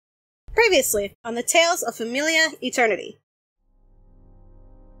Previously, on the Tales of Familia Eternity.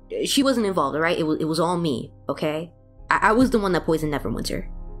 She wasn't involved, alright? It was all me, okay? I was the one that poisoned Neverwinter.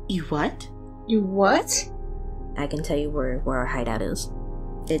 You what? You what? I can tell you where our hideout is.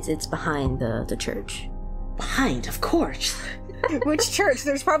 It's behind the church. Behind, of course. Which church?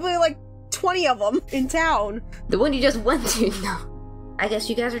 There's probably like 20 of them in town. The one you just went to, no. I guess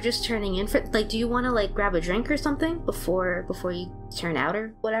you guys are just turning in for, like, do you want to, like, grab a drink or something before you turn out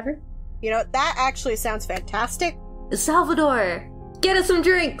or whatever? You know, that actually sounds fantastic. Salvador, get us some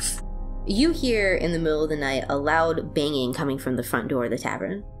drinks! You hear in the middle of the night a loud banging coming from the front door of the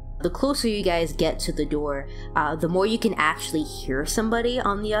tavern. The closer you guys get to the door, the more you can actually hear somebody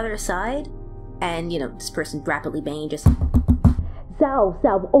on the other side. And, you know, this person rapidly banging just...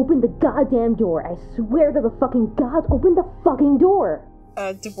 Sal, open the goddamn door. I swear to the fucking gods, open the fucking door!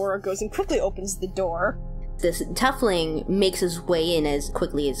 Devora goes and quickly opens the door. This Tuffling makes his way in as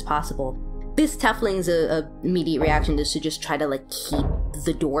quickly as possible. This Tuffling's immediate reaction is to just try to, like, keep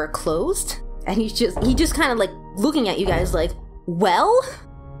the door closed. And he just kind of, like, looking at you guys like, well?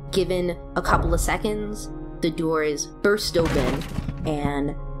 Given a couple of seconds, the door is burst open,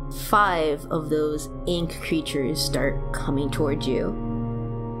 and 5 of those ink creatures start coming towards you.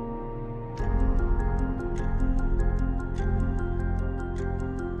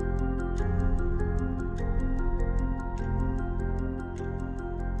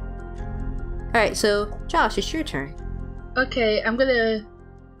 Alright, so, Josh, it's your turn. Okay, I'm gonna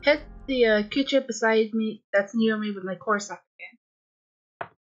hit the creature beside me that's near me with my core sock again.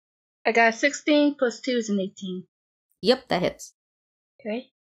 I got a 16 plus 2 is an 18. Yep, that hits.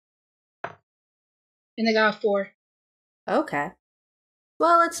 Okay. And I got a 4. Okay.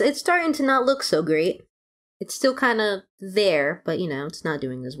 Well, it's starting to not look so great. It's still kind of there, but, you know, it's not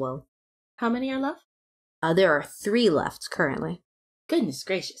doing as well. How many are left? There are 3 left, currently. Goodness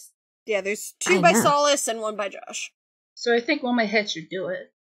gracious. Yeah, there's 2 by Solis and 1 by Josh. So I think one of my hits should do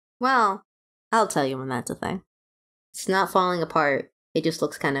it. Well, I'll tell you when that's a thing. It's not falling apart. It just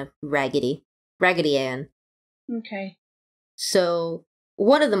looks kind of raggedy. Raggedy Ann. Okay. So,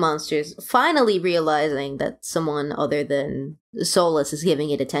 one of the monsters, finally realizing that someone other than Solis is giving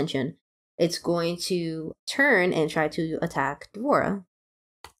it attention, it's going to turn and try to attack Devora.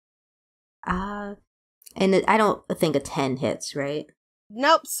 And I don't think a 10 hits, right?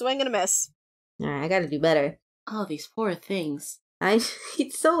 Nope, swing and a miss. Alright, I gotta do better. Oh, these poor things.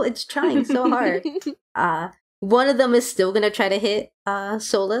 It's trying so hard. One of them is still gonna try to hit,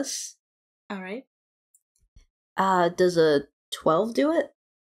 Solis. Alright. Does a 12 do it?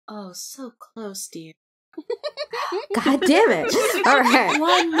 Oh, so close, dear. God damn it! Alright.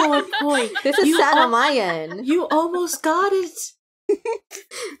 One more point. This is sad on my end. You almost got it.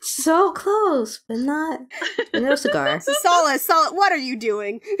 So close, but not. No cigar. Solis, what are you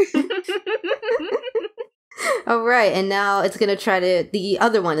doing? Alright, and now it's gonna try to. The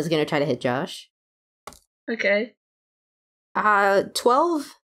other one is gonna try to hit Josh. Okay.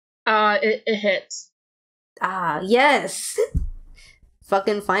 12? It hits. Yes!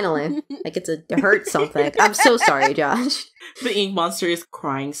 Fucking finally. Like it's a hurt something. I'm so sorry, Josh. The ink monster is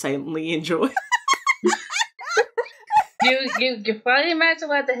crying silently in joy. You finally managed to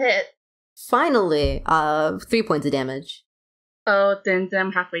let the hit. Finally, 3 points of damage. Oh, then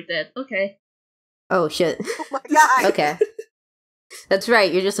I'm halfway dead. Okay. Oh shit. Oh my god. Okay. That's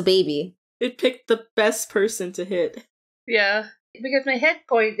right, you're just a baby. It picked the best person to hit. Yeah. Because my hit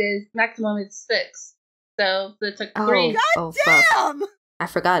point is maximum is 6. So it took 3. Oh, Damn! fuck. I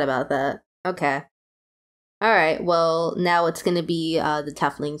forgot about that. Okay. Alright, well, now it's gonna be the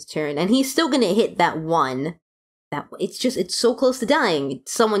Tuffling's turn, and he's still gonna hit that one. It's so close to dying.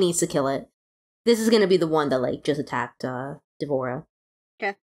 Someone needs to kill it. This is gonna be the one that, like, just attacked Devora.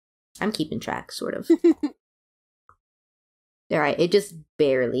 Okay. I'm keeping track, sort of. Alright, it just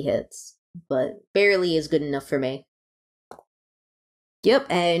barely hits. But barely is good enough for me. Yep,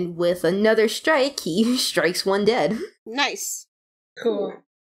 and with another strike, he strikes one dead. Nice. Cool.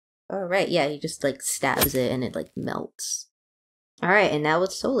 Alright, yeah, he just, like, stabs it and it, like, melts. Alright, and now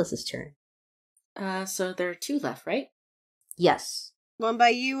it's Solis' turn. So there are 2 left, right? Yes. 1 by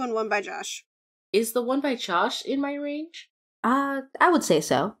you and 1 by Josh. Is the one by Josh in my range? I would say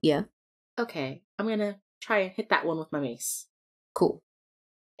so, yeah. Okay, I'm gonna try and hit that one with my mace. Cool.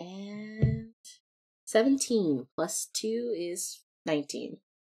 And 17 plus 2 is 19.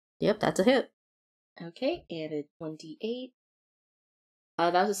 Yep, that's a hit. Okay, and a 1d8.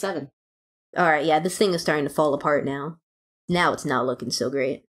 That was a 7. Alright, yeah, this thing is starting to fall apart now. Now it's not looking so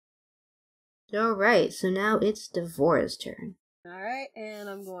great. Alright, so now it's Devora's turn. Alright, and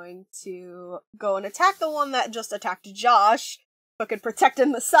I'm going to go and attack the one that just attacked Josh. Fucking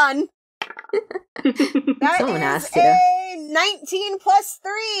protecting the sun. That Someone is has to. a 19 plus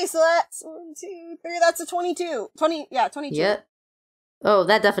 3, so that's 1, 2, 3, that's a 22. 22. Yep. Oh,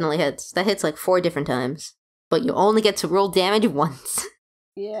 that definitely hits. That hits like 4 different times. But you only get to roll damage once.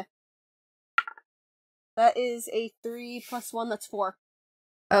 Yeah. That is a 3 plus 1, that's 4.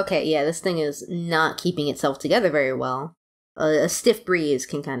 Okay, yeah, this thing is not keeping itself together very well. A stiff breeze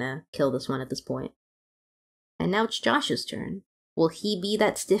can kind of kill this one at this point. And now it's Josh's turn. Will he be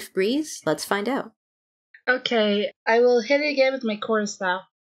that stiff breeze? Let's find out. Okay, I will hit it again with my quarterstaff.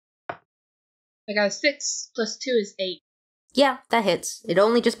 I got a 6 plus 2 is 8. Yeah, that hits. It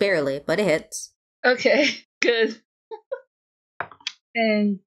only just barely, but it hits. Okay, good.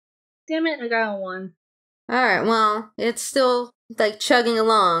 And damn it, I got a 1. Alright, well, it's still, like, chugging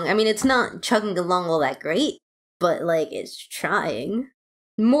along. I mean, it's not chugging along all that great, but, like, it's trying.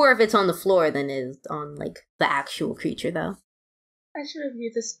 More of it's on the floor than is on, like, the actual creature, though. I should have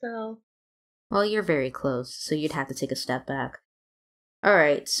used a spell. Well, you're very close, so you'd have to take a step back.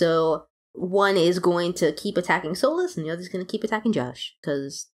 Alright, so one is going to keep attacking Solis, and the other's going to keep attacking Josh,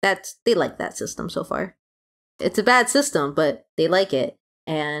 because they like that system so far. It's a bad system, but they like it,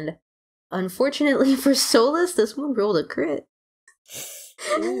 and unfortunately for Solis, this one rolled a crit.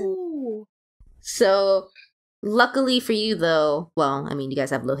 Ooh. So, luckily for you, though, well, I mean, you guys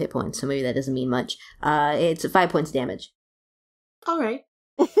have low hit points, so maybe that doesn't mean much. It's 5 points damage. Alright.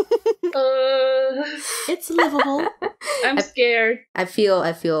 It's livable. I'm scared. I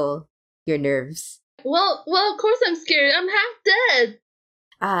feel your nerves. Well, of course I'm scared. I'm half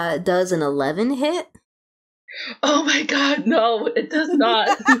dead. Does an 11 hit? Oh my god, no, it does not.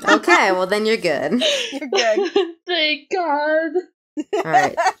 Okay, well then you're good. You're good. Thank God.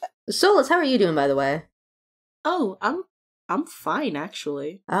 Alright. Solis, how are you doing, by the way? Oh, I'm fine,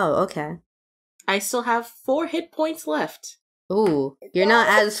 actually. Oh, okay. I still have 4 hit points left. Ooh, you're not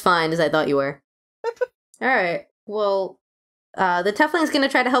as fine as I thought you were. Alright, well, the Tiefling's gonna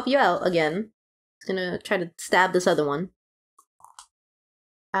try to help you out again. It's gonna try to stab this other one.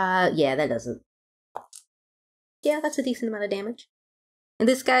 Yeah, that doesn't. Yeah, that's a decent amount of damage. And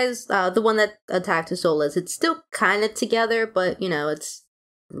this guy's, the one that attacked Solis, it's still kind of together, but, you know, it's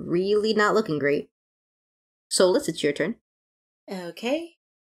really not looking great. Solis, it's your turn. Okay.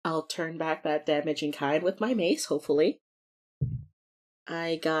 I'll turn back that damage in kind with my mace, hopefully.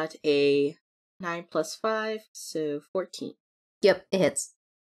 I got a 9 plus 5, so 14. Yep, it hits.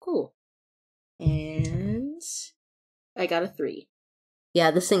 Cool. And I got a 3.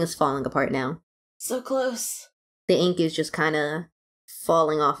 Yeah, this thing is falling apart now. So close. The ink is just kind of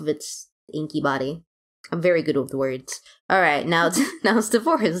falling off of its inky body. I'm very good with words. Alright, now it's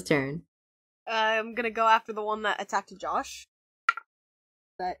Devora's turn. I'm gonna go after the one that attacked Josh.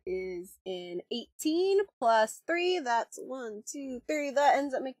 That is an 18 plus 3. That's 1, 2, 3. That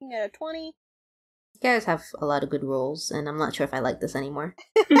ends up making it a 20. You guys have a lot of good rolls, and I'm not sure if I like this anymore.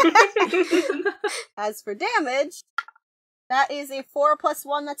 As for damage, that is a 4 plus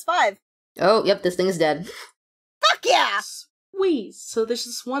 1. That's 5. Oh, yep, this thing is dead. Fuck yeah! Sweet. So there's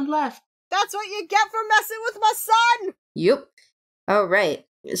just one left. That's what you get for messing with my son! Yep. Alright,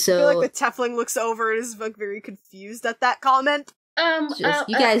 I so... feel like the Tiefling looks over and is like very confused at that comment.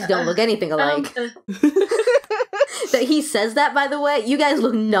 You guys don't look anything alike. That he says that, by the way, you guys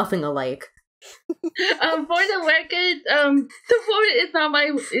look nothing alike. For the record, Devora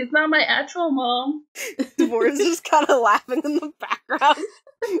is not my actual mom. Devora's just kind of laughing in the background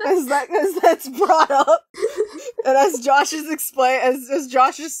as that's brought up, and as Josh is as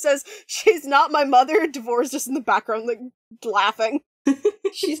Josh just says, "She's not my mother." Devora's just in the background, like laughing.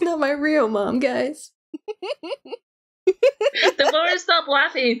 She's not my real mom, guys. Devora, stop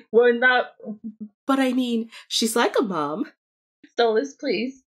laughing. We're not. But I mean, she's like a mom. Solis,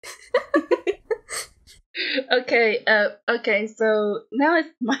 please. Okay, so now it's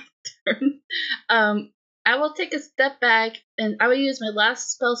my turn. I will take a step back and I will use my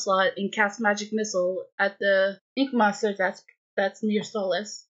last spell slot and cast Magic Missile at the ink monster that's near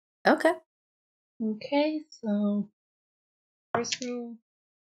Solis. Okay. Okay, so first roll.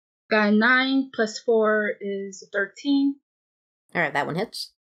 Got a 9 plus 4 is 13. Alright, that one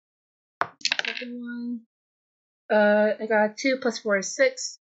hits. Second one. I got a 2 plus 4 is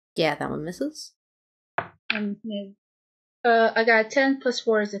 6. Yeah, that one misses. And I got a 10 plus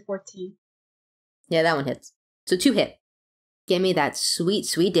 4 is a 14. Yeah, that one hits. So 2 hit. Give me that sweet,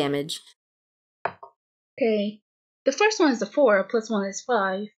 sweet damage. Okay. The first one is a 4 plus 1 is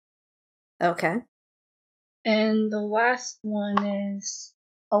 5. Okay. And the last one is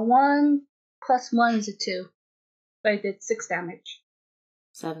a 1 plus 1 is a 2. So I did 6 damage.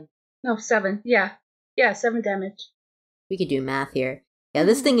 7. No, 7. Yeah. Yeah, 7 damage. We could do math here. Yeah,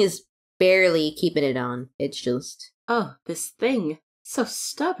 this thing is barely keeping it on. It's just... Oh, this thing. So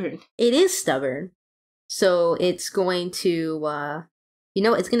stubborn. It is stubborn. So it's going to,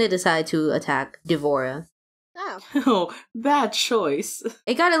 it's going to decide to attack Devora. Oh. Oh, bad choice.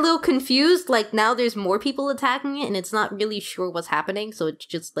 It got a little confused, like now there's more people attacking it and it's not really sure what's happening, so it's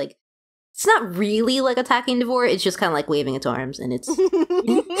just like, it's not really like attacking Devora, it's just kind of like waving its arms and it's...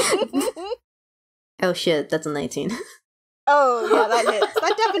 Oh shit, that's a 19. Oh, yeah, that hits.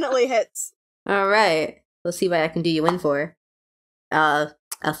 That definitely hits. Alright, let's see what I can do you in for. A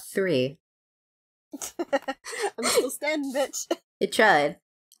 3. I'm still standing, bitch. It tried.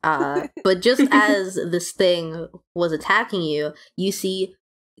 But just as this thing was attacking you, you see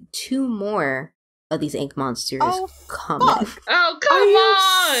 2 more of these ink monsters coming. Fuck. Oh, come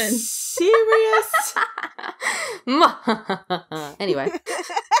on! Serious? Anyway.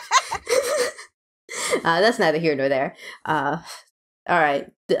 That's neither here nor there.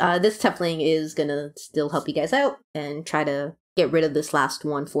 Alright. This Tefling is gonna still help you guys out and try to get rid of this last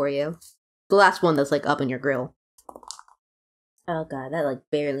one for you. The last one that's like up in your grill. Oh god, that like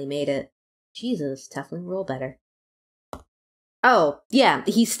barely made it. Jesus, Tefling, roll better. Oh, yeah,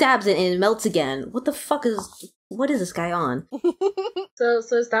 he stabs it and it melts again. What is this guy on? So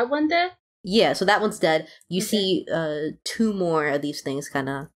is that one dead? Yeah, so that one's dead. You Okay. see 2 more of these things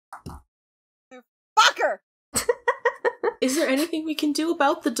kinda... Fucker! Is there anything we can do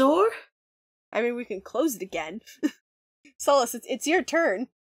about the door? I mean, we can close it again. Solis, it's your turn.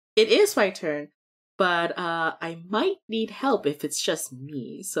 It is my turn, but I might need help if it's just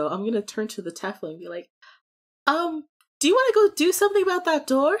me. So I'm gonna turn to the Teflon and be like, do you want to go do something about that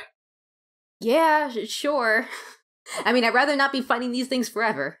door? Yeah, sure. I mean, I'd rather not be fighting these things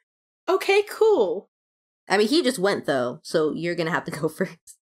forever. Okay, cool. I mean, he just went, though, so you're gonna have to go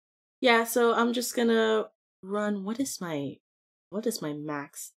first. Yeah, so I'm just gonna run. What is my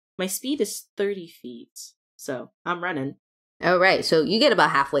max? My speed is 30 feet, so I'm running. Alright, so you get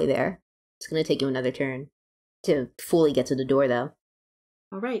about halfway there. It's gonna take you another turn to fully get to the door, though.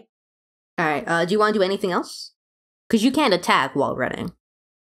 All right. Alright, do you want to do anything else? Because you can't attack while running.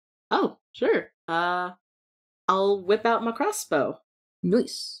 Oh, sure. I'll whip out my crossbow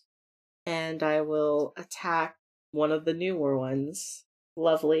Nice. and I will attack one of the newer ones.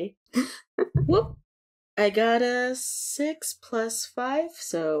 Lovely. Whoop. I got a 6 plus 5,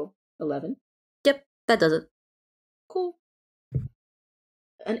 so 11. Yep, that does it. Cool.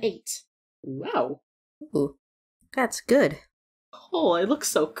 An 8. Wow. Ooh, that's good. Oh, it looks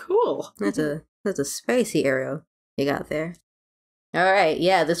so cool. That's a spicy arrow you got there. Alright,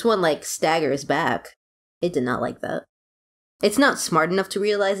 yeah, this one, like, staggers back. It did not like that. It's not smart enough to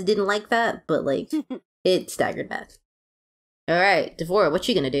realize it didn't like that, but, like, it staggered back. Alright, Devora, what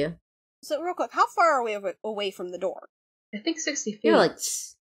you gonna do? So, real quick, how far are we away from the door? I think 60 feet. You're, like,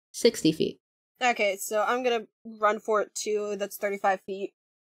 60 feet. Okay, so I'm gonna run for it too. That's 35 feet.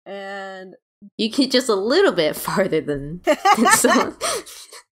 And... You get just a little bit farther than someone.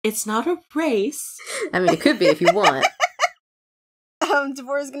 It's not a race. I mean, it could be if you want.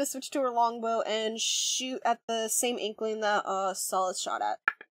 Devora's gonna switch to her longbow and shoot at the same inkling that Solis shot at.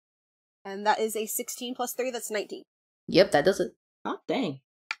 And that is a 16 plus 3, that's 19. Yep, that does it. Oh, dang.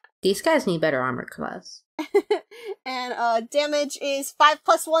 These guys need better armor class. And damage is 5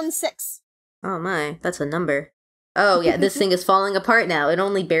 plus 1, 6. Oh my, that's a number. Oh yeah, this thing is falling apart now. It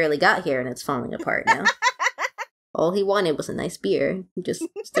only barely got here and it's falling apart now. All he wanted was a nice beer. Just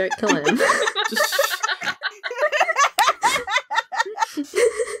start killing him.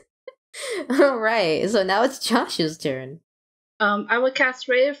 Alright, so now it's Josh's turn. I would cast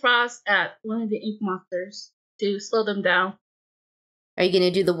Ray of Frost at one of the ink monsters to slow them down. Are you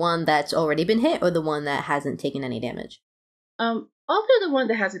gonna do the one that's already been hit or the one that hasn't taken any damage? I'll do the one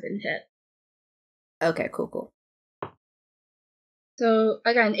that hasn't been hit. Okay, cool. So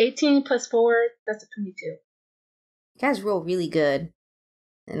I got an 18 plus 4, that's a 22. You guys roll really good,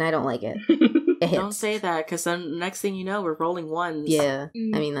 and I don't like it. It hits. Don't say that, because then next thing you know, we're rolling ones. Yeah,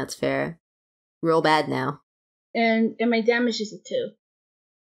 I mean, that's fair. Roll bad now. And my damage is a 2.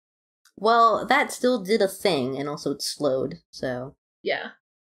 Well, that still did a thing, and also it's slowed, so Yeah.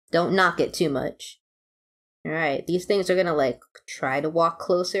 don't knock it too much. Alright, these things are gonna, like, try to walk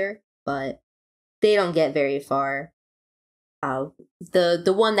closer, but they don't get very far.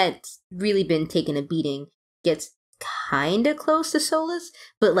 The one that's really been taking a beating gets kinda close to Solis,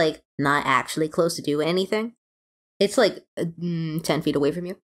 but, like, not actually close to do anything. It's, like, 10 feet away from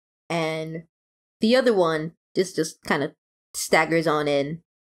you. And the other one just kind of staggers on in,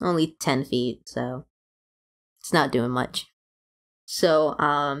 only 10 feet, so it's not doing much. So,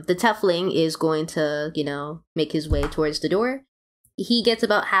 the Tefling is going to, make his way towards the door. he gets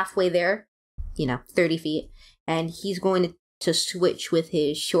about halfway there, 30 feet, and he's going to switch with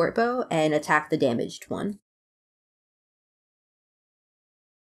his short bow and attack the damaged one.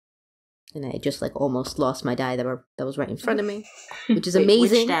 And I just almost lost my die that was right in front of me, which is Wait,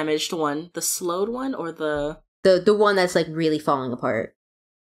 amazing. Which damaged one? The slowed one or the one that's really falling apart?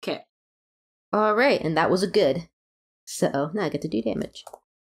 Okay. All right, and that was a good. So now I get to do damage.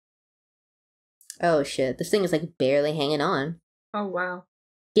 Oh shit! This thing is barely hanging on. Oh wow.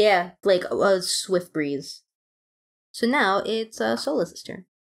 Yeah, a swift breeze. So now it's Solis' turn.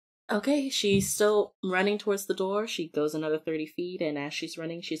 Okay, she's still running towards the door. She goes another 30 feet, and as she's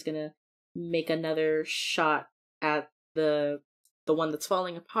running, she's gonna make another shot at the one that's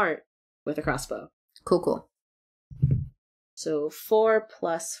falling apart with a crossbow. Cool. So 4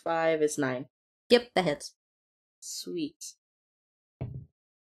 plus 5 is 9. Yep, that hits. Sweet.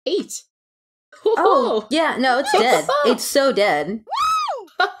 8! Oh, yeah, no, it's dead. It's so dead.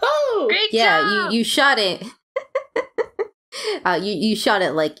 Great Yeah, job! you shot it. You shot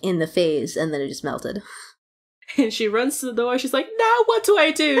it in the face, and then it just melted. And she runs to the door. She's like, "Now what do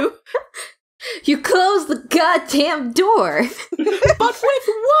I do?" You close the goddamn door. But with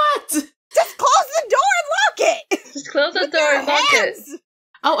what? Just close the door and lock it! Just close the door and lock it.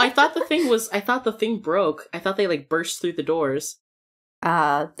 Oh, I thought the thing broke. I thought they burst through the doors.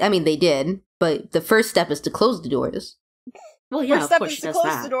 I mean, they did, but the first step is to close the doors. Well, yeah, First of step course is she to does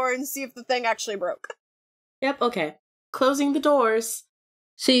close that. the door and see if the thing actually broke. Yep, okay. Closing the doors.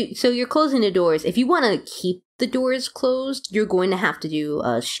 So you're closing the doors. If you want to keep the doors closed, you're going to have to do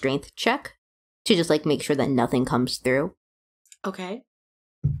a strength check to just make sure that nothing comes through. Okay.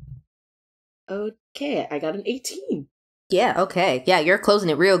 Okay, I got an 18. Yeah, okay. Yeah, you're closing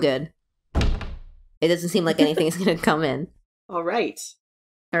it real good. It doesn't seem like anything is going to come in. All right.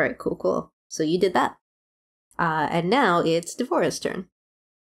 All right, cool. So you did that. And now it's Devora's turn.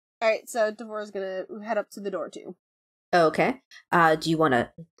 Alright, so Devora's gonna head up to the door too. Okay. Do you want to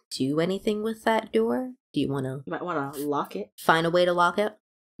do anything with that door? Do you want to You might want to lock it. find a way to lock it?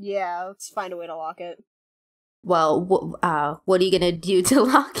 Yeah, let's find a way to lock it. Well, what are you going to do to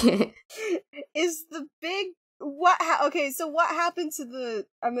lock it? Is the big... okay, so what happened to the...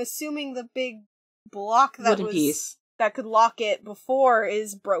 I'm assuming the big block that Wooden piece. that could lock it before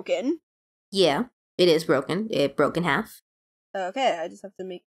is broken. Yeah, it is broken. It broke in half. Okay, I just had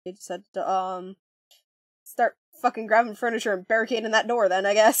to, start fucking grabbing furniture and barricading that door then,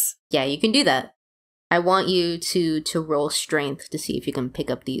 I guess. Yeah, you can do that. I want you to roll strength to see if you can pick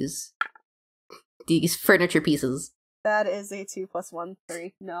up these furniture pieces. That is a 2 plus 1,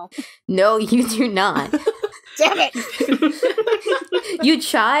 3. No. No, you do not. Damn it! You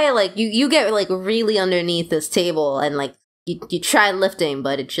try, you get, really underneath this table, and, you try lifting,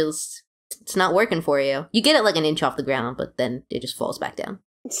 but it's not working for you. You get it, an inch off the ground, but then it just falls back down.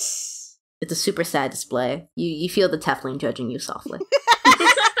 It's a super sad display. You feel the Teflon judging you softly.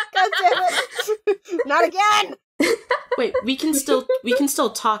 God damn it! Not again! Wait, we can still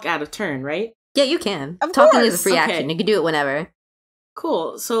talk out of turn, right? Yeah, you can. Of Talking course. is a free Okay. action. You can do it whenever.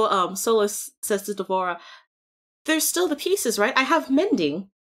 Cool. So, Solis says to Devora, "There's still the pieces, right? I have mending."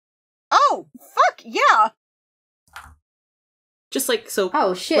 Oh, fuck, yeah! Just so.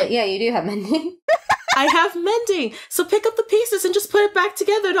 Oh, shit. Like- Yeah, you do have mending. I have mending. So pick up the pieces and just put it back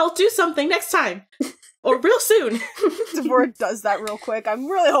together, and I'll do something next time, or real soon. Devora does that real quick. I'm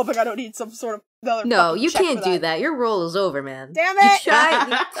really hoping I don't need some sort of another No, fucking you check can't for do that. Your roll is over, man. Damn You it!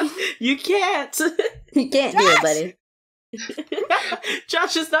 try. You can't. You can't do it, buddy.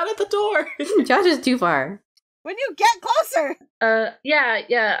 Josh is not at the door. Josh is too far. When you get closer!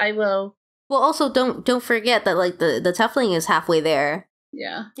 Yeah, I will. Well, also, don't forget that, the Tefling is halfway there.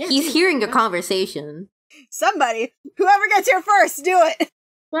 Yeah. Yeah, He's hearing your conversation. Somebody, whoever gets here first, do it!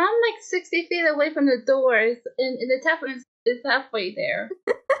 Well, I'm 60 feet away from the doors, and the Teflon is halfway there.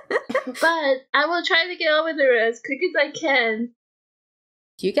 But I will try to get over there as quick as I can.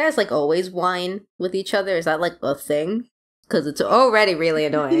 Do you guys, always whine with each other? Is that, a thing? Because it's already really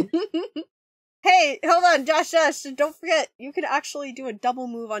annoying. Hey, hold on, Josh, don't forget, you can actually do a double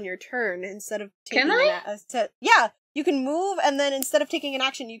move on your turn instead of taking Can I? Yeah, you can move, and then instead of taking an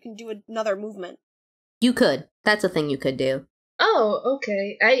action, you can do another movement. You could. That's a thing you could do. Oh,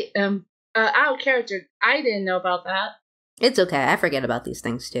 okay. Out of character. I didn't know about that. It's okay. I forget about these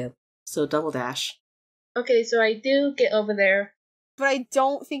things, too. So double dash. Okay, so I do get over there. But I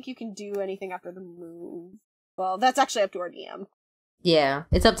don't think you can do anything after the move. Well, that's actually up to our DM. Yeah,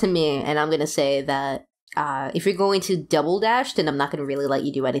 it's up to me, and I'm gonna say that if you're going to double dash, then I'm not gonna really let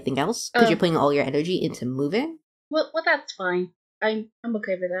you do anything else, because you're putting all your energy into moving. Well, that's fine. I'm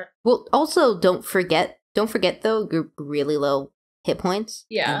okay with that. Well, also, don't forget though, you're really low hit points.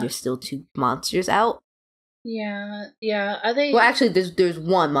 Yeah. And there's still 2 monsters out. Yeah. Are they? Well, actually, there's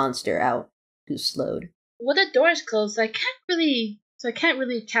 1 monster out who's slowed. Well, the door's closed, so I can't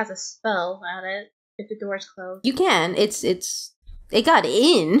really cast a spell at it if the door's closed. You can. It got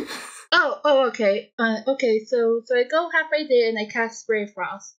in. Oh, okay. Okay, so I go halfway there and I cast Spray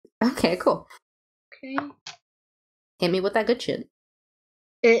Frost. Okay, cool. Okay. Hit me with that good shit.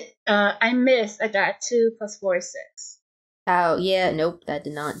 I missed. I got 2 + 4 is 6. Oh, yeah, nope, that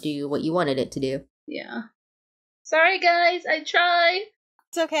did not do what you wanted it to do. Yeah. Sorry, guys. I tried.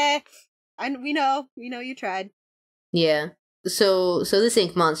 It's okay. We know you tried. Yeah. So this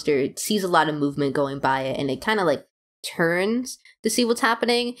ink monster sees a lot of movement going by it, and it kind of like turns to see what's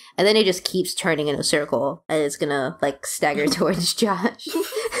happening, and then it just keeps turning in a circle, and it's gonna like stagger towards Josh.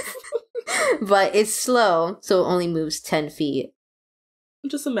 But it's slow, so it only moves 10 feet. I'm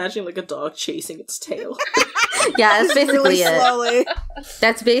just imagining like a dog chasing its tail. Yeah, that's basically Really it. slowly.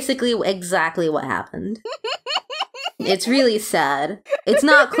 That's basically exactly what happened. It's really sad. It's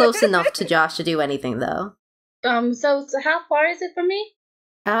not close enough to Josh to do anything, though. So how far is it from me?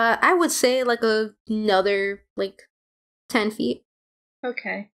 I would say like another like 10 feet.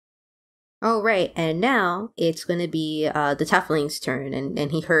 Okay. Oh, right. And now it's going to be the Tiefling's turn,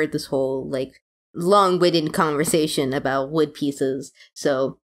 and he heard this whole like long-winded conversation about wood pieces.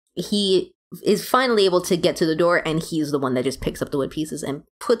 So he is finally able to get to the door, and he's the one that just picks up the wood pieces and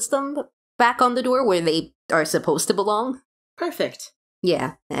puts them back on the door where they are supposed to belong. Perfect.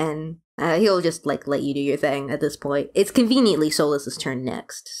 Yeah, and he'll just like let you do your thing at this point. It's conveniently Solis's turn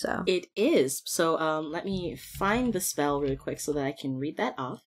next, so It is. So let me find the spell really quick so that I can read that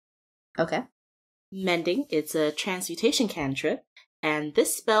off. okay. Mending, it's a transmutation cantrip, and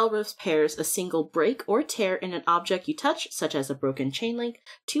this spell repairs a single break or tear in an object you touch, such as a broken chain link,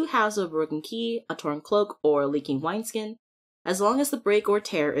 2 halves of a broken key, a torn cloak, or a leaking wineskin. As long as the break or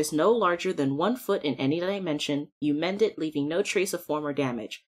tear is no larger than 1 foot in any dimension, you mend it, leaving no trace of former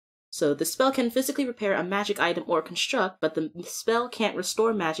damage. So the spell can physically repair a magic item or construct, but the spell can't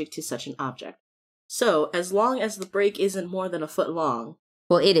restore magic to such an object. So, as long as the break isn't more than a foot long.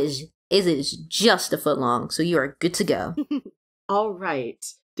 Well, it is just a foot long, so you are good to go. Alright.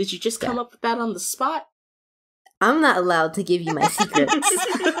 Did you just come up with that on the spot? I'm not allowed to give you my secrets.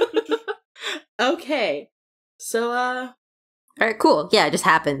 Okay. So, Alright, cool. Yeah, it just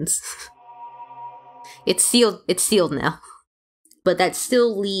happens. It's sealed now. But that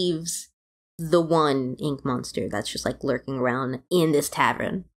still leaves the 1 ink monster that's just like lurking around in this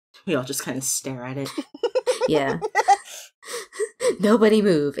tavern. we all just kind of stare at it. Yeah. Nobody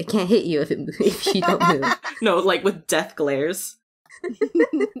move. It can't hit you if you don't move. No, like with death glares.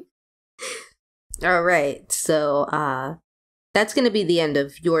 Alright, so that's gonna be the end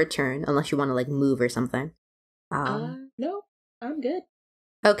of your turn, unless you want to like move or something. No, I'm good.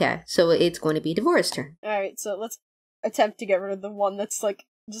 Okay, so it's going to be Devora's turn. Alright, so let's attempt to get rid of the one that's like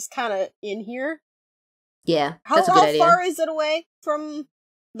just kind of in here. Yeah, How that's a good idea. far is it away from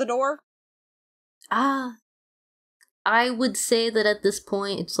the door? I would say that at this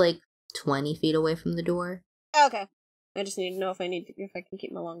point it's like 20 feet away from the door. Okay. I just need to know if I can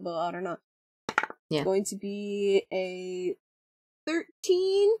keep my longbow out or not. Yeah. It's going to be a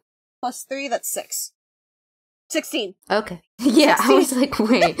 13 plus 3, that's 6. 16. Okay. Yeah, 16. I was like,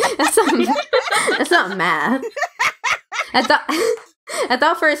 wait, that's not math. I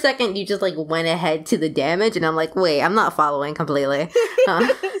thought for a second you just like went ahead to the damage, and I'm like, wait, I'm not following completely.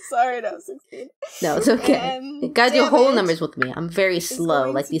 Sorry, no, 16. No, it's okay. Gotta do whole numbers with me. I'm very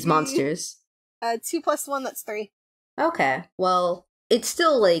slow, like these monsters. 2 plus 1, that's 3. Okay, well, it's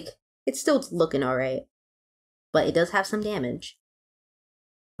still looking alright. But it does have some damage.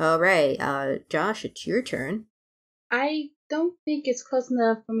 Alright, Josh, it's your turn. I don't think it's close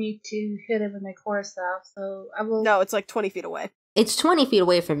enough for me to hit it with my core staff, so I will... No, it's like 20 feet away. It's 20 feet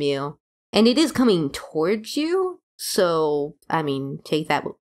away from you, and it is coming towards you, so, I mean, take that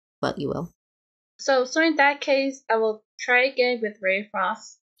what you will. So in that case, I will try again with Ray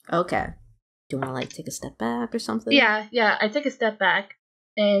Frost. Okay. Do you want to, like, take a step back or something? Yeah, I take a step back,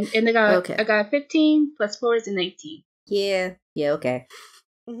 and I got 15 plus 4 is an 18. Yeah, okay.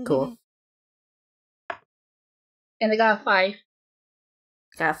 Cool. And I got 5.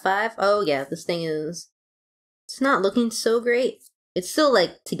 Got 5? Oh, yeah, this thing it's not looking so great. It's still,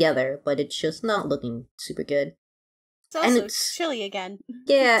 like, together, but it's just not looking super good. It's also chilly again.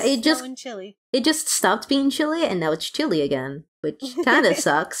 Yeah, It just stopped being chilly, and now it's chilly again, which kind of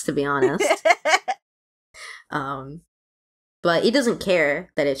sucks, to be honest. But it doesn't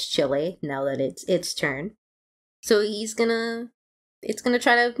care that it's chilly now that it's its turn. So it's gonna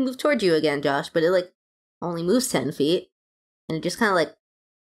try to move towards you again, Josh, but it, like, only moves 10 feet. and it just kind of like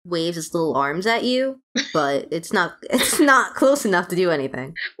waves its little arms at you, but it's not close enough to do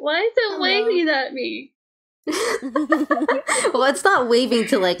anything. Why is it waving at me? Well, it's not waving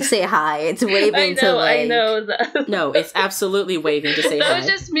to like say hi. It's waving to like. I know that. No, it's absolutely waving to say That hi. was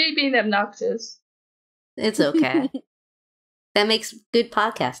just me being obnoxious. It's okay. That makes good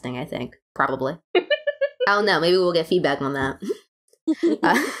podcasting, I think. Probably. I don't know. Maybe we'll get feedback on that.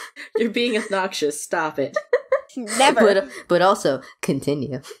 You're being obnoxious. Stop it. Never. But also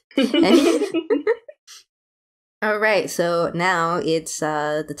continue. All right. So now it's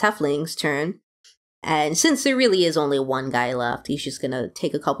the Tuffling's turn, and since there really is only one guy left, he's just gonna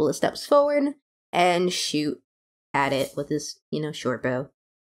take a couple of steps forward and shoot at it with his, short bow,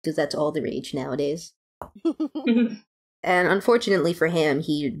 because that's all the rage nowadays. And unfortunately for him,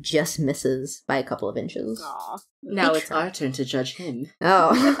 he just misses by a couple of inches. Aw. Now it's our turn to judge him.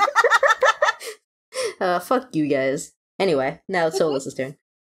 Oh. Fuck you guys. Anyway, now it's Solis' turn.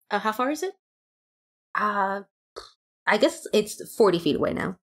 How far is it? I guess it's 40 feet away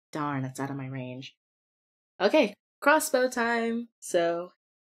now. Darn, that's out of my range. Okay, crossbow time. So,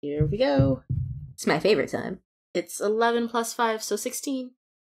 here we go. It's my favorite time. It's 11 plus 5, so 16.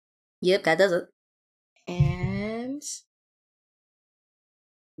 Yep, that does it. And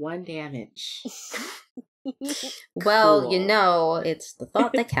 1 damage. Well, Cool. it's the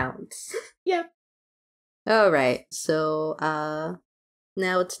thought that counts. Yep. Alright, so,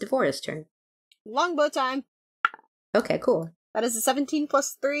 now it's Devora's turn. Longbow time. Okay, cool. That is a 17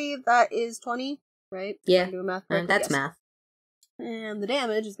 plus 3. That is 20, right? Yeah, Am I doing math correctly? that's Yes. math. And the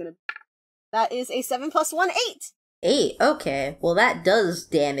damage is gonna... That is a 7 plus 1, 8! 8, okay. Well, that does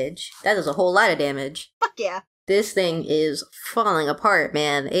damage. That does a whole lot of damage. Fuck yeah. This thing is falling apart,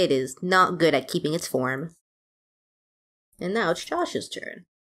 man. It is not good at keeping its form. And now it's Josh's turn.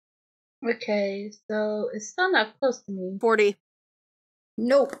 Okay, so it's still not close to me. 40.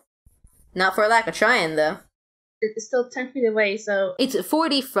 Nope. Not for lack of trying, though. It's still 10 feet away, so... It's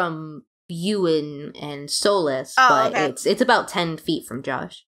 40 from you and Solis, Oh, but okay. it's about 10 feet from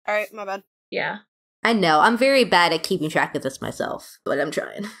Josh. Alright, my bad. Yeah. I know, I'm very bad at keeping track of this myself, but I'm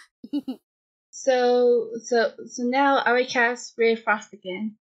trying. So now I will cast Ray of Frost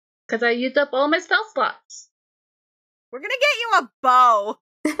again. Because I used up all my spell slots. We're gonna get you a bow!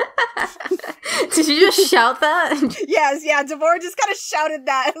 Did you just shout that? Yes, yeah, Devora just kind of shouted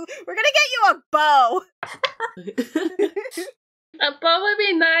that. We're gonna get you a bow! A bow would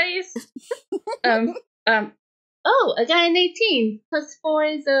be nice. Oh, I got an 18. Plus 4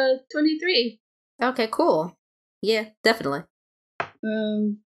 is 23. Okay, cool. Yeah, definitely.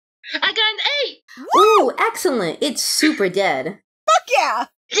 I got an 8! Ooh, excellent! It's super dead. Fuck yeah!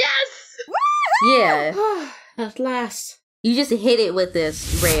 Yes! Yeah. At last. You just hit it with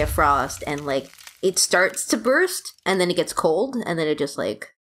this ray of frost, and, like, it starts to burst, and then it gets cold, and then it just,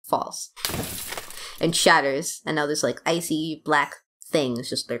 like, falls. And shatters, and now there's, like, icy black things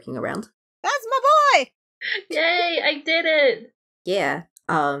just lurking around. That's my boy! Yay, I did it! Yeah.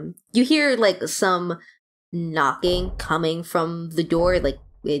 You hear, like, some knocking coming from the door, like,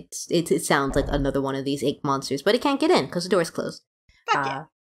 it sounds like another one of these ink monsters, but it can't get in, because the door's closed. Fuck yeah.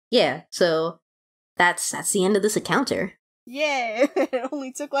 Yeah, so that's the end of this encounter. Yay! It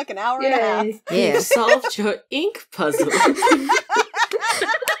only took like an hour and a half. Yay. Yeah. You solved your ink puzzle.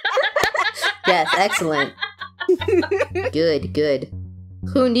 Yes, excellent. Good.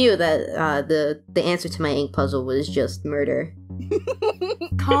 Who knew that the answer to my ink puzzle was just murder?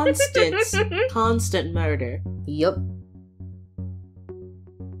 Constant murder. Yup.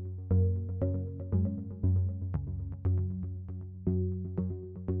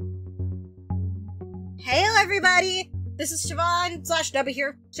 Hello, everybody! This is Siobhan / Debbie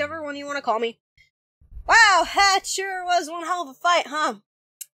here, whichever one you want to call me. Wow, that sure was one hell of a fight, huh?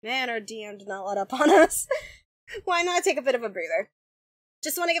 Man, our DM did not let up on us. Why not take a bit of a breather?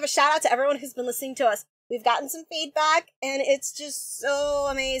 Just want to give a shout out to everyone who's been listening to us. We've gotten some feedback, and it's just so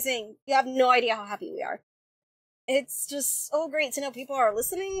amazing. You have no idea how happy we are. It's just so great to know people are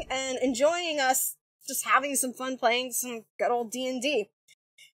listening and enjoying us, just having some fun playing some good old D&D.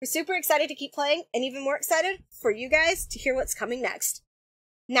 We're super excited to keep playing, and even more excited for you guys to hear what's coming next.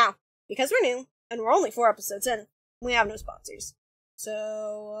 Now, because we're new, and we're only 4 episodes in, we have no sponsors. So,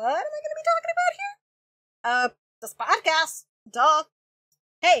 what am I going to be talking about here? This podcast. Duh.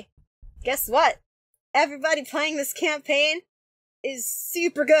 Hey, guess what? Everybody playing this campaign is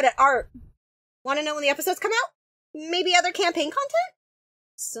super good at art. Want to know when the episodes come out? Maybe other campaign content?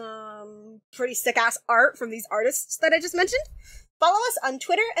 Some pretty sick-ass art from these artists that I just mentioned? Follow us on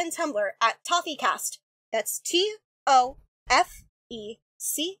Twitter and Tumblr at ToffeeCast. That's TOFECAST.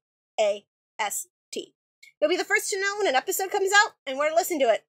 You'll be the first to know when an episode comes out and where to listen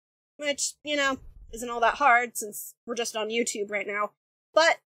to it. Which, isn't all that hard since we're just on YouTube right now.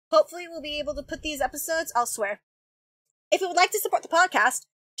 But hopefully we'll be able to put these episodes elsewhere. If you would like to support the podcast,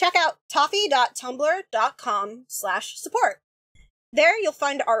 check out toffee.tumblr.com/support. There you'll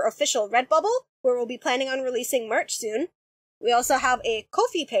find our official Redbubble, where we'll be planning on releasing merch soon. We also have a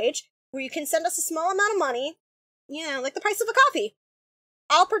Ko-fi page, where you can send us a small amount of money, like the price of a coffee.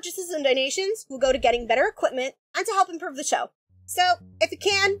 All purchases and donations will go to getting better equipment and to help improve the show. So, if you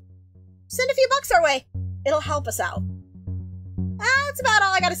can, send a few bucks our way. It'll help us out. That's about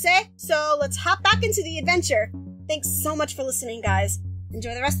all I gotta say, so let's hop back into the adventure. Thanks so much for listening, guys.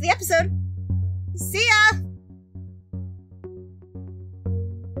 Enjoy the rest of the episode. See ya!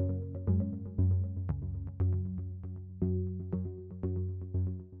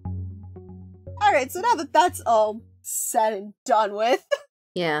 Alright, so now that that's all said and done with.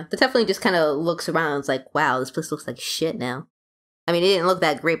 Yeah, the Tiefling just kind of looks around and is like, wow, this place looks like shit now. I mean, it didn't look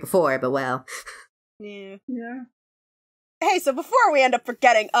that great before, but wow. Yeah. Yeah. Hey, so before we end up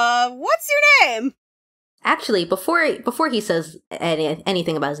forgetting, what's your name? Actually, before he says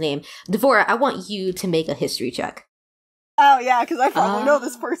anything about his name, Devora, I want you to make a history check. Oh, yeah, because I probably know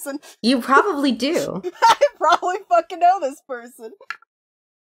this person. You probably do. I probably fucking know this person.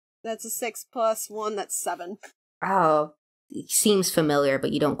 That's a 6 + 1, that's 7. Oh, it seems familiar,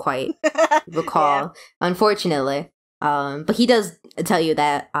 but you don't quite recall, unfortunately. But he does tell you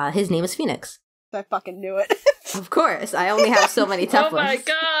that his name is Phoenix. I fucking knew it. Of course, I only have so many Tieflings. Oh my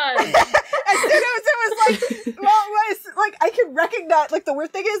god! As soon as it was like, I can recognize, like, the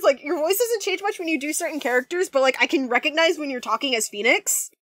weird thing is, like, your voice doesn't change much when you do certain characters, but, like, I can recognize when you're talking as Phoenix.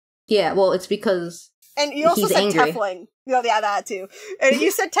 Yeah, well, it's because and you also he's said angry. Tiefling. Yeah, that too. And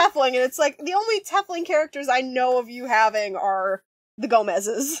you said Tiefling, and it's like, the only Tiefling characters I know of you having are the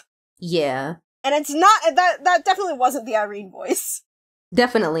Gomez's. Yeah. And it's not, that definitely wasn't the Irene voice.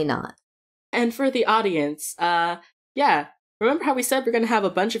 Definitely not. And for the audience, yeah, remember how we said we're gonna have a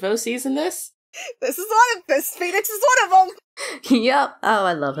bunch of OCs in this? This Phoenix is one of them! Yep. Oh,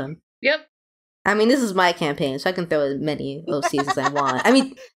 I love him. Yep. I mean, this is my campaign, so I can throw as many OCs as I want. I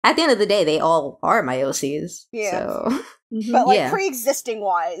mean, at the end of the day, they all are my OCs. Yeah. So. But, like, Yeah. pre-existing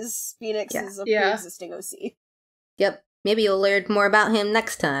wise, Phoenix is a pre-existing OC. Yep. Maybe you'll learn more about him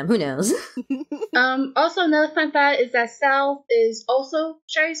next time. Who knows? Also, another fun fact is that Sal is also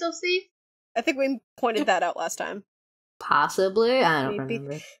Cheryo's OC. I think we pointed that out last time. Possibly. I don't Maybe.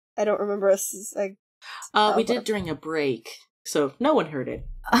 remember. I don't remember us, like... We did during a break, so no one heard it.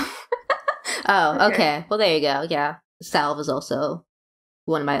 Oh, okay. Well, there you go. Yeah. Salve is also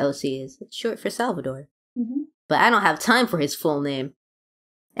one of my OCs. It's short for Salvador. Mm-hmm. But I don't have time for his full name.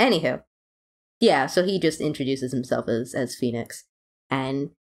 Anywho. Yeah, so he just introduces himself as Phoenix.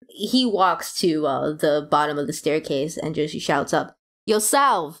 And he walks to the bottom of the staircase and just shouts up, "Yo,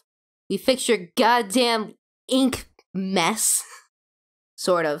 Salve! We fixed your goddamn ink mess."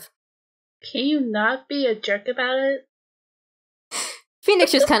 Sort of. Can you not be a jerk about it?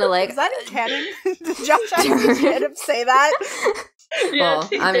 Phoenix just kind of like... Is that in canon? Did Josh actually say that? Yeah, Well,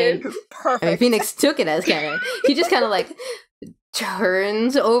 she I did. mean, Perfect. Phoenix took it as canon. He just kind of like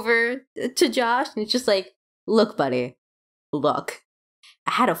turns over to Josh and it's just like, "Look, buddy, look,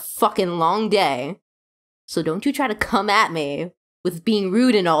 I had a fucking long day, so don't you try to come at me with being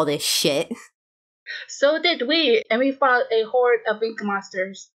rude and all this shit." So did we, and we fought a horde of ink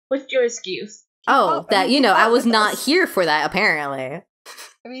monsters. What's your excuse? Oh, that, he I fought was with not us. here for that, apparently.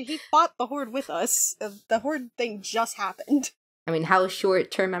 I mean, he fought the Horde with us. The Horde thing just happened. I mean, how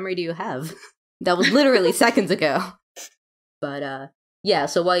short-term memory do you have? That was literally seconds ago. But, yeah,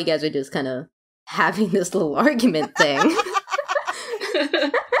 so while you guys are just kind of having this little argument thing,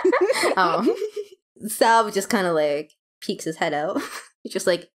 Sal just kind of, like, peeks his head out. He's just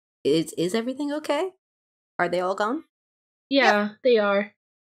like, is everything okay? Are they all gone? Yeah, they are.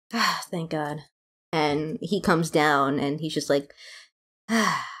 Thank God. And he comes down, and he's just like,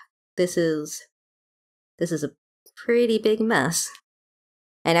 this is a pretty big mess.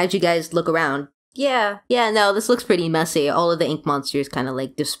 And as you guys look around, no, this looks pretty messy. All of the ink monsters kind of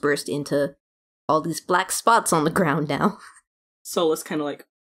like dispersed into all these black spots on the ground now. Solis kind of like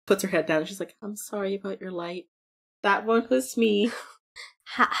puts her head down and she's like, "I'm sorry about your light. That one was me.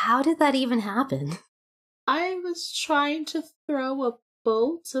 How did that even happen? I was trying to throw a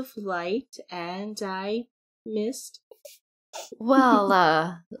bolt of light and I missed."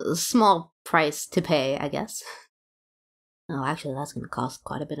 Well, small price to pay, I guess. Oh, actually, that's going to cost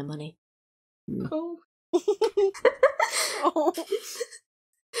quite a bit of money. Oh. Oh.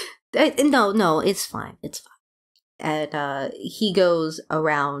 No, it's fine. It's fine. And he goes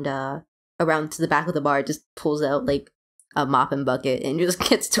around around to the back of the bar, just pulls out like a mop and bucket and just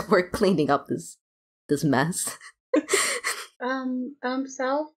gets to work cleaning up this mess.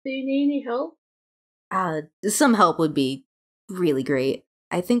 Sal, do you need any help? Some help would be really great.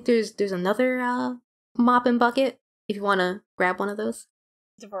 I think there's another mop and bucket if you want to grab one of those.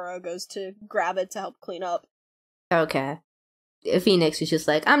 Devora goes to grab it to help clean up. Okay. Phoenix is just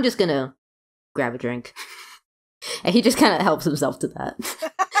like, I'm just gonna grab a drink. And he just kind of helps himself to that.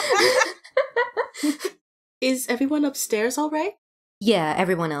 Is everyone upstairs all right? Yeah,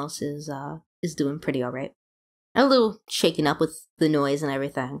 everyone else is doing pretty all right. A little shaken up with the noise and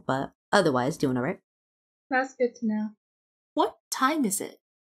everything, but otherwise doing all right. That's good to know. What time is it?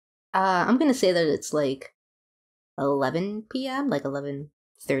 I'm gonna say that it's like 11 p.m., like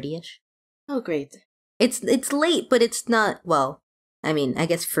 11:30ish. Oh, great. It's late, but it's not, well, I mean, I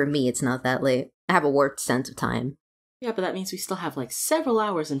guess for me it's not that late. I have a warped sense of time. Yeah, but that means we still have like several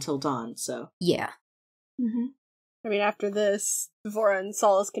hours until dawn, so. Yeah. Mm-hmm. I mean, after this, Devora and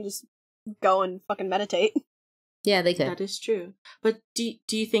Solis can just go and fucking meditate. Yeah, they could. That is true. But do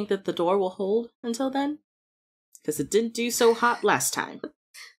you think that the door will hold until then? Because it didn't do so hot last time.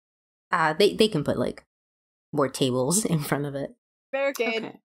 They can put like more tables in front of it. Barricade.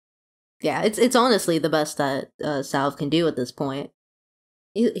 Okay. Yeah, it's honestly the best that Salve can do at this point.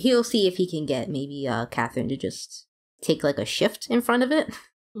 He'll see if he can get maybe Catherine to just take like a shift in front of it,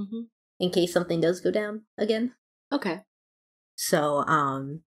 in case something does go down again. Okay. So,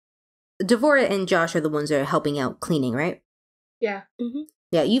 Devora and Josh are the ones that are helping out cleaning, right? Yeah. Mm-hmm.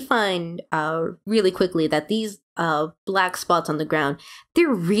 Yeah, you find really quickly that these black spots on the ground, they're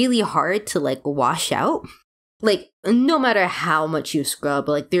really hard to like wash out. Like, no matter how much you scrub,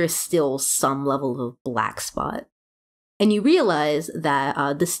 like there's still some level of black spot. And you realize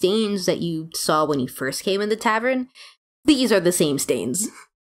that the stains that you saw when you first came in the tavern, these are the same stains.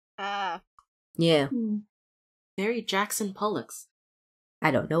 Ah. Yeah. Very Jackson Pollocks. I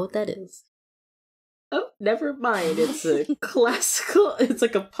don't know what that is. Oh, never mind. It's a classical. It's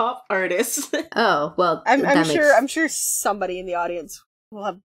like a pop artist. Oh, well, I'm sure somebody in the audience will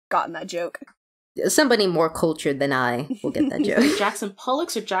have gotten that joke. Somebody more cultured than I will get that joke. Jackson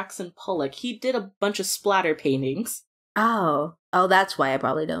Pollocks or Jackson Pollock? He did a bunch of splatter paintings. Oh, that's why I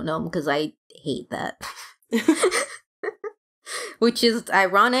probably don't know him, because I hate that. Which is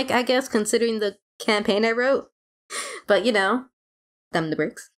ironic, I guess, considering the campaign I wrote. But, you know, thumb the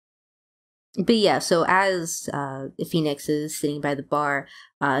bricks. But yeah, so as Phoenix is sitting by the bar,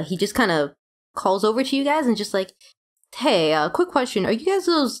 he just kind of calls over to you guys and just like, hey, quick question. Are you guys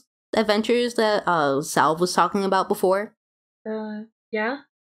those adventures that Salve was talking about before? Yeah?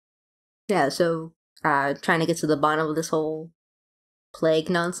 Yeah, so trying to get to the bottom of this whole plague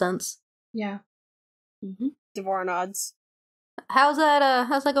nonsense. Yeah. Mm-hmm. Devora nods. How's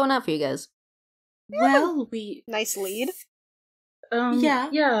that going out for you guys? Well, we... Nice lead. Yeah.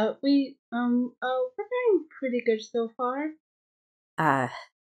 Yeah, we're doing pretty good so far.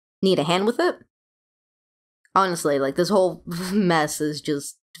 Need a hand with it? Honestly, like, this whole mess is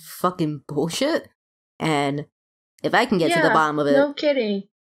just fucking bullshit. And if I can get to the bottom of it... No kidding.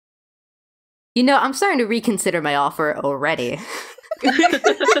 You know, I'm starting to reconsider my offer already.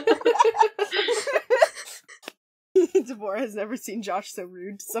 Devora has never seen Josh so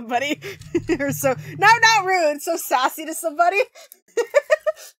rude to somebody. Or so... No, not rude! So sassy to somebody!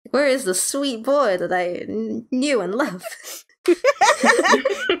 Where is the sweet boy that I knew and loved?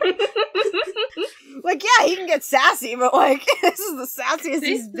 Like, yeah, he can get sassy, but like, this is the sassiest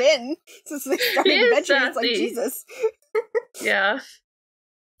he's been since they started adventuring. It's like, Jesus. Yeah.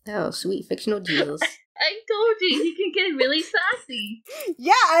 Oh, sweet fictional Jesus. I told you, he can get really sassy.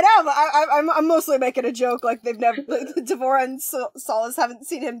 Yeah, I know, but I'm mostly making a joke, like they've never, Devora and Solis haven't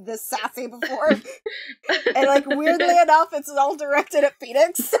seen him this sassy before. And like, weirdly enough, it's all directed at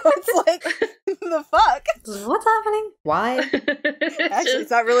Phoenix, so it's like, the fuck? What's happening? Why? Actually,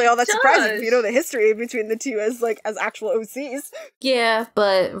 it's not really all that surprising if you know the history between the two as actual OCs. Yeah,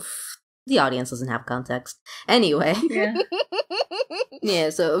 but the audience doesn't have context. Anyway. Yeah. Yeah,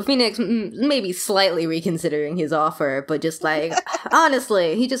 so Phoenix maybe slightly reconsidering his offer, but just like,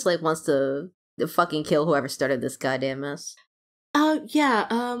 honestly, he just like wants to fucking kill whoever started this goddamn mess.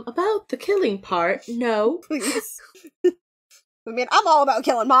 About the killing part, no. Please. I mean, I'm all about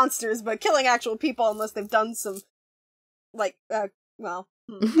killing monsters, but killing actual people unless they've done some, like, well...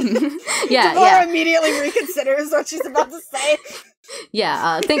 Yeah, Devora immediately reconsiders what she's about to say.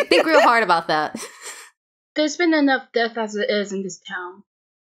 Yeah, think real hard about that. There's been enough death as it is in this town.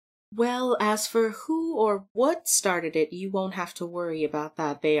 Well, as for who or what started it, you won't have to worry about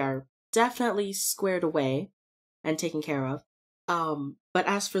that. They are definitely squared away and taken care of. But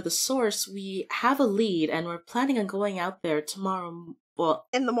as for the source, we have a lead, and we're planning on going out there tomorrow. Well,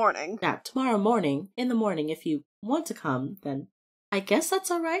 In the morning. yeah, tomorrow morning. In the morning, if you want to come, then I guess that's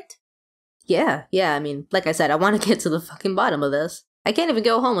all right. Yeah, I mean, like I said, I want to get to the fucking bottom of this. I can't even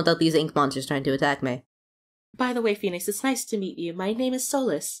go home without these ink monsters trying to attack me. By the way, Phoenix, it's nice to meet you. My name is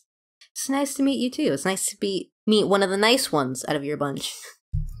Solis. It's nice to meet you too. It's nice to meet one of the nice ones out of your bunch.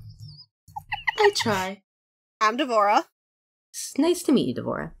 I try. I'm Devora. It's nice to meet you,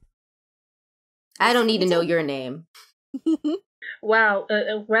 Devora. I don't need to know your name. Wow,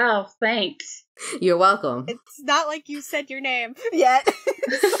 thanks. You're welcome. It's not like you said your name yet.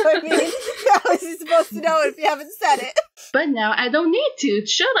 So, I mean, how is he supposed to know it if you haven't said it? But now I don't need to,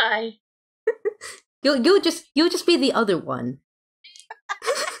 should I? You'll just be the other one.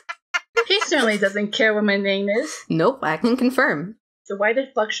 He certainly doesn't care what my name is. Nope, I can confirm. So why the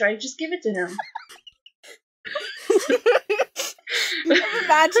fuck should I just give it to him? I'm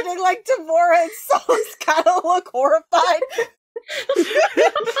imagining like Devora and Solis kind of look horrified.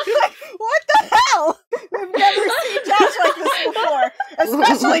 Like, what the hell? We've never seen Josh like this before,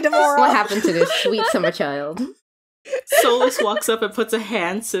 especially Devora. What happened to this sweet summer child? Solis walks up and puts a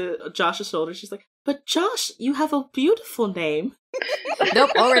hand to Josh's shoulder. She's like, "But Josh, you have a beautiful name."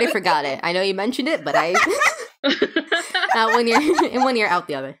 Nope, already forgot it. I know you mentioned it, but I when you're in one ear, out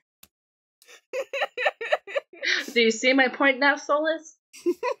the other. Do you see my point now, Solis?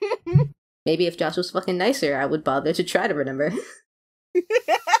 Maybe if Josh was fucking nicer, I would bother to try to remember.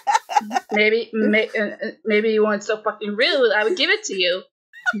 Maybe you weren't so fucking rude. I would give it to you,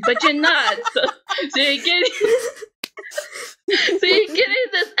 but you're not. So you're getting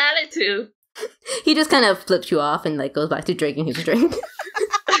this attitude. He just kind of flips you off and like goes back to drinking his drink.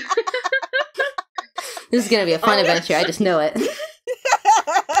 This is gonna be a fun adventure. I just know it.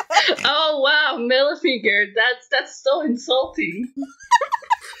 Oh wow, middle finger. That's so insulting.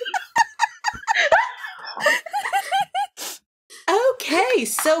 Okay,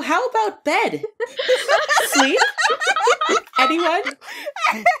 so how about bed? Sleep? Anyone?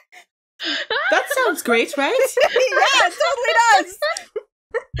 That sounds great, right? Yeah, it totally does.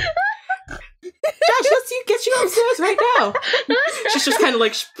 Josh, let's get you upstairs right now. She's just kind of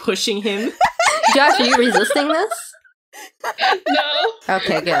like pushing him. Josh, are you resisting this? No.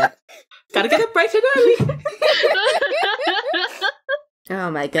 Okay, good. Gotta get up bright and early.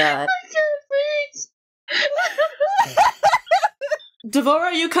 Oh my god. Devora,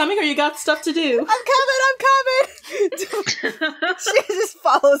 are you coming or you got stuff to do? I'm coming. She just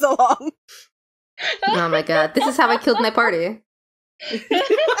follows along. Oh my god. This is how I killed my party.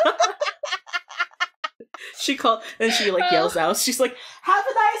 She called and she like yells out. She's like, "Have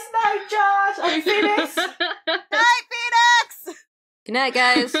a nice night, Josh. I mean, Phoenix." Night, Phoenix. Good night,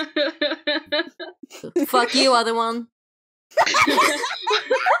 guys. Fuck you, other one.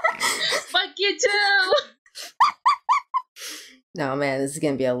 Fuck you too. No, man, this is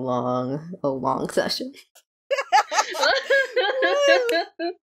gonna be a long session.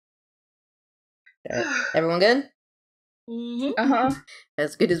 Right. Everyone good? Uh-huh.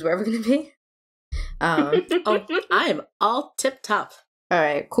 As good as we're ever gonna be? Oh, I am all tip top.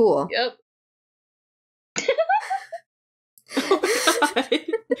 Alright, cool. Yep. Oh god.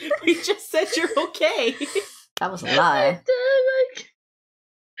 We just said you're okay. That was a lie.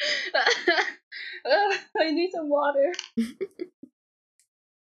 I need some water.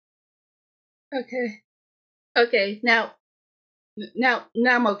 Okay. Now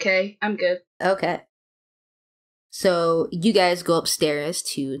I'm okay. I'm good. Okay. So you guys go upstairs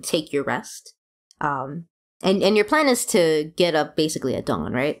to take your rest. And your plan is to get up basically at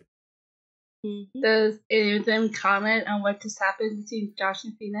dawn, right? Does any of them comment on what just happened between Josh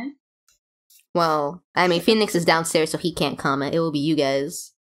and Phoenix? Well, I mean, Phoenix is downstairs, so he can't comment. It will be you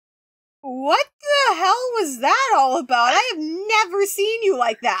guys. What the hell was that all about? I have never seen you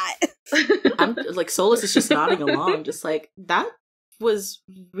like that. I'm like, Solis is just nodding along, just like, that was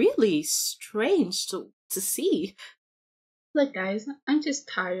really strange to see. Look, guys, I'm just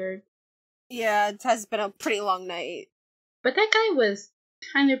tired. Yeah, it has been a pretty long night. But that guy was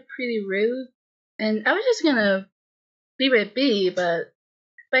kind of pretty rude, and I was just gonna leave it be, but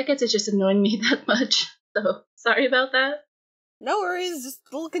I guess it's just annoying me that much. So sorry about that. No worries, just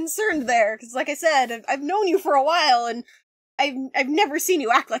a little concerned there, because like I said, I've known you for a while, and I've never seen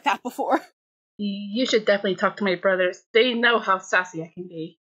you act like that before. You should definitely talk to my brothers. They know how sassy I can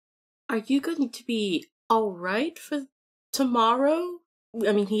be. Are you going to be alright for tomorrow?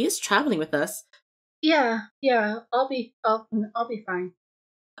 I mean, he is traveling with us. Yeah, I'll be fine.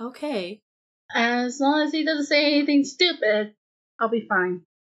 Okay. As long as he doesn't say anything stupid, I'll be fine.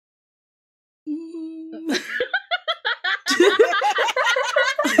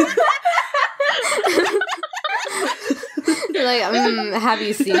 Like, have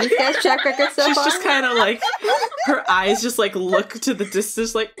you seen this guy's track record so She's far? just kind of like, her eyes just like look to the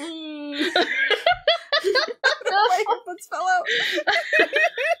distance, like. My headphones fell out.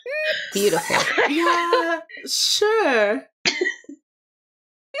 Beautiful. Yeah, sure.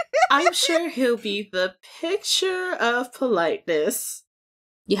 I'm sure he'll be the picture of politeness.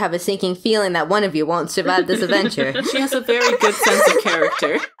 You have a sinking feeling that one of you won't survive this adventure. She has a very good sense of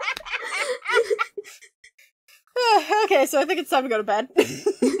character. Okay, so I think it's time to go to bed.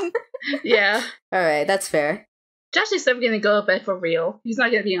 Yeah. Alright, that's fair. Josh is never gonna go to bed for real. He's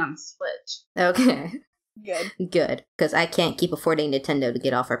not gonna be on Switch. Okay. Good. Good. Because I can't keep affording Nintendo to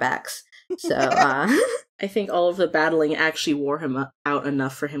get off our backs. So, I think all of the battling actually wore him out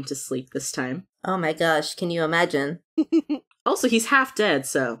enough for him to sleep this time. oh my gosh, can you imagine? Also, he's half dead,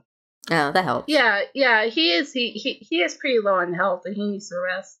 so. Oh, that helps. Yeah, he is pretty low on health and he needs to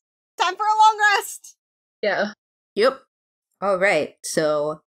rest. Time for a long rest! Yeah. Yep. Alright,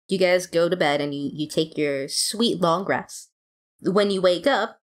 so you guys go to bed and you take your sweet long rest. When you wake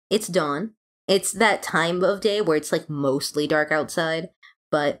up, it's dawn. It's that time of day where it's like mostly dark outside,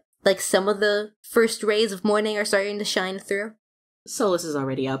 but like some of the first rays of morning are starting to shine through. Solis is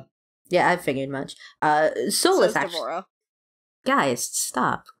already up. Yeah, I figured much. Solis Says actually. Devora. Guys,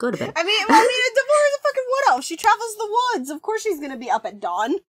 stop. Go to bed. Devora's a fucking wood elf. She travels the woods. Of course she's gonna be up at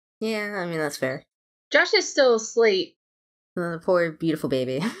dawn. Yeah, I mean, that's fair. Josh is still asleep. Poor beautiful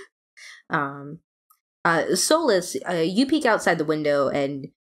baby. Solis, you peek outside the window and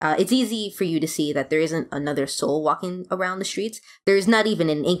it's easy for you to see that there isn't another soul walking around the streets. There's not even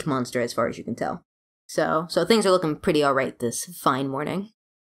an ink monster as far as you can tell. So things are looking pretty alright this fine morning.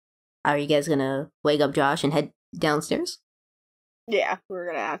 Are you guys gonna wake up Josh and head downstairs? Yeah, we're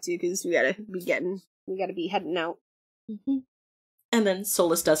gonna have to because we gotta be heading out. Mm-hmm. And then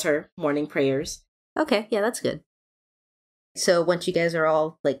Solis does her morning prayers. Okay, yeah, that's good. So once you guys are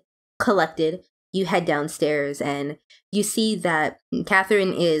all, like, collected, you head downstairs and you see that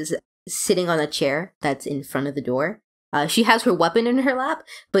Catherine is sitting on a chair that's in front of the door. She has her weapon in her lap,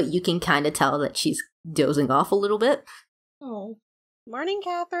 but you can kind of tell that she's dozing off a little bit. Oh. Morning,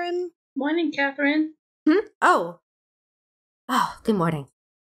 Catherine. Morning, Catherine. Oh, good morning.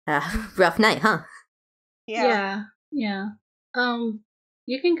 Rough night, huh? Yeah. Yeah.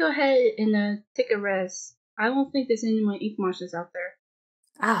 You can go ahead and take a rest. I don't think there's any more ink monsters out there.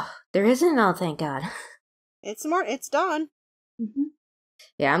 Oh, there isn't? Oh, thank God. It's dawn. Mm-hmm.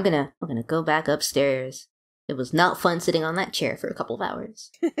 Yeah, I'm gonna go back upstairs. It was not fun sitting on that chair for a couple of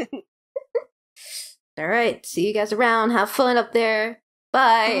hours. Alright, see you guys around. Have fun up there.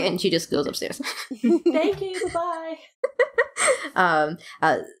 Bye. And she just goes upstairs. Thank you, bye-bye.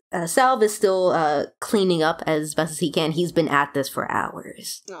 Salve is still cleaning up as best as he can. He's been at this for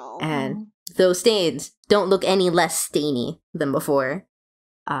hours. Oh. And those stains don't look any less stainy than before.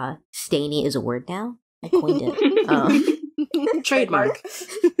 Stainy is a word now. I coined it. Trademark.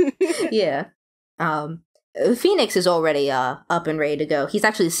 Yeah. Phoenix is already up and ready to go. He's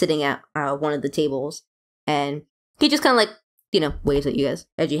actually sitting at one of the tables, and he just kind of like, waves at you guys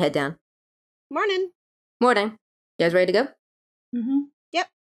as you head down. Morning. Morning. You guys ready to go? Mm-hmm. Yep.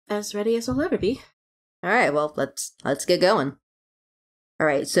 As ready as I'll ever be. All right. Well, let's get going. All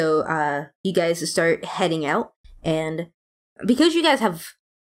right. So, you guys start heading out, and because you guys have,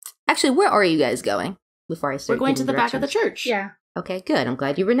 actually, where are you guys going? Before I start, We're going to giving the back of the directions? church. Yeah. Okay, good. I'm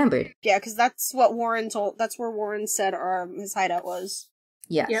glad you remembered. Yeah, because that's what Warren told. That's where Warren said his hideout was.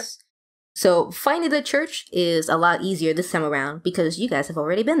 Yes. Yep. So finding the church is a lot easier this time around because you guys have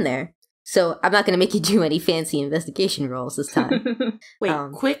already been there. So I'm not going to make you do any fancy investigation rolls this time. Wait,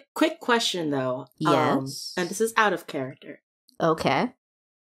 quick question though. Yes. And this is out of character. Okay.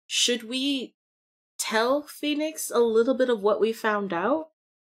 Should we tell Phoenix a little bit of what we found out?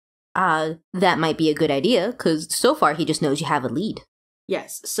 That might be a good idea, because so far he just knows you have a lead.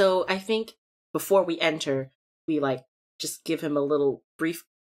 Yes, so I think before we enter, we, just give him a little brief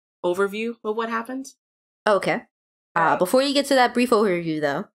overview of what happened. Okay. Before you get to that brief overview,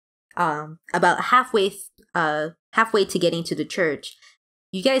 though, about halfway to getting to the church,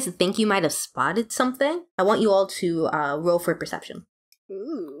 you guys think you might have spotted something? I want you all to roll for perception.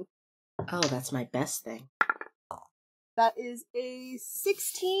 Ooh. Oh, that's my best thing. That is a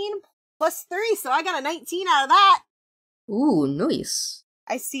 16 plus 3, so I got a 19 out of that. Ooh, nice.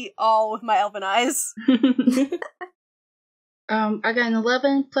 I see all with my elven eyes. I got an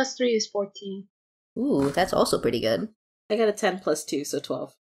 11 plus 3 is 14. Ooh, that's also pretty good. I got a 10 plus 2, so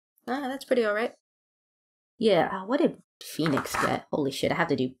 12. That's pretty alright. Yeah, what did Phoenix get? Holy shit, I have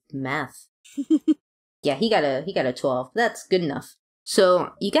to do math. Yeah, he got a 12. That's good enough.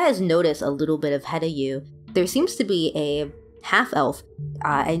 So, you guys notice a little bit ahead of you. There seems to be a half-elf,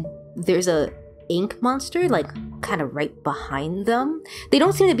 and there's a ink monster, like, kind of right behind them. They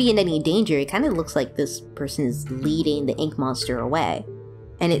don't seem to be in any danger. It kind of looks like this person is leading the ink monster away.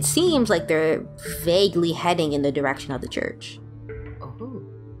 And it seems like they're vaguely heading in the direction of the church. Oh.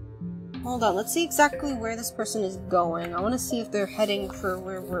 Hold on, let's see exactly where this person is going. I want to see if they're heading for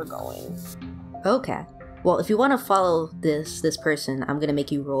where we're going. Okay. Well, if you want to follow this person, I'm going to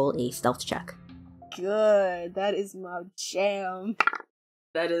make you roll a stealth check. Good. That is my jam.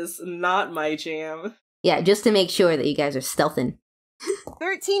 That is not my jam. Yeah, just to make sure that you guys are stealthing.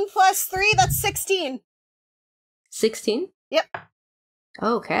 13 plus 3, that's 16. 16? Yep.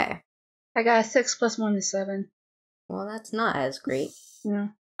 Okay. I got a 6 plus 1 is 7. Well, that's not as great. Yeah.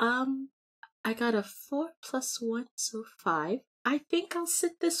 I got a 4 plus 1, so 5. I think I'll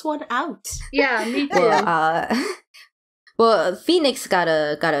sit this one out. Yeah, me too. Well, Phoenix got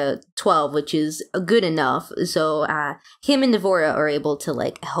a 12, which is good enough. So him and Devora are able to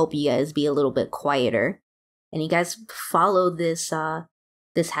like help you guys be a little bit quieter, and you guys follow this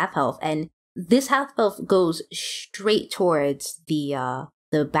half-elf, and this half-elf goes straight towards the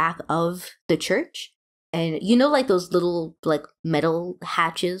back of the church. And you know, like those little like metal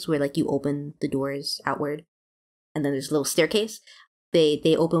hatches where like you open the doors outward, and then there's a little staircase.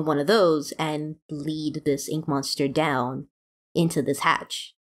 They open one of those and lead this ink monster down into this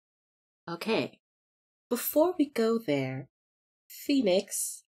hatch. Okay. Before we go there,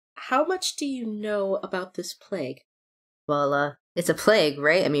 Phoenix, how much do you know about this plague? Well, it's a plague,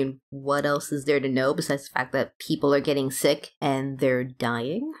 right? I mean, what else is there to know besides the fact that people are getting sick and they're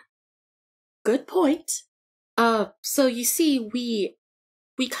dying? Good point. So you see, we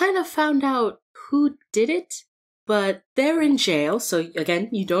kind of found out who did it, but they're in jail, so again,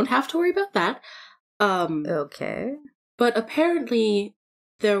 you don't have to worry about that. Okay. But apparently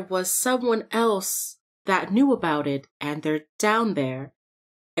there was someone else that knew about it, and they're down there.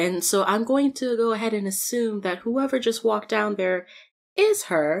 And so I'm going to go ahead and assume that whoever just walked down there is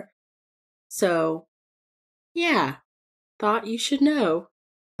her. So, yeah, thought you should know.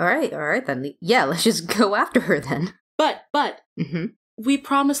 All right then. Yeah, let's just go after her then. But, Mm-hmm. we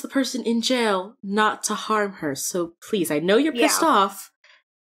promised the person in jail not to harm her, so please, I know you're pissed Yeah. off,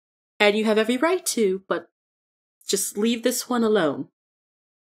 and you have every right to, but just leave this one alone.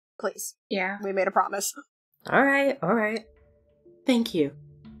 Please. Yeah. We made a promise. All right. Thank you.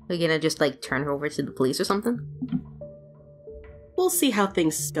 We're gonna just like turn her over to the police or something? We'll see how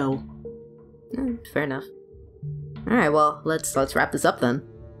things go. Fair enough. All right, well, let's wrap this up then.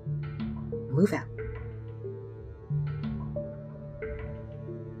 Move out.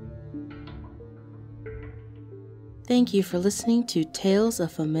 Thank you for listening to Tales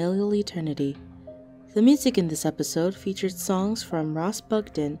of Familial Eternity. The music in this episode featured songs from Ross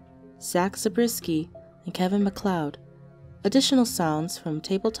Bugden, Zach Zabriskie, and Kevin MacLeod. Additional sounds from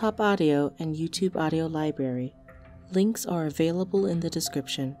Tabletop Audio and YouTube Audio Library. Links are available in the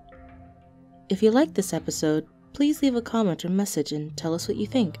description. If you liked this episode, please leave a comment or message and tell us what you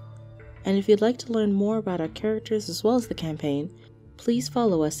think. And if you'd like to learn more about our characters as well as the campaign, please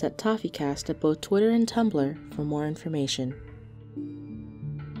follow us at ToffeeCast at both Twitter and Tumblr for more information.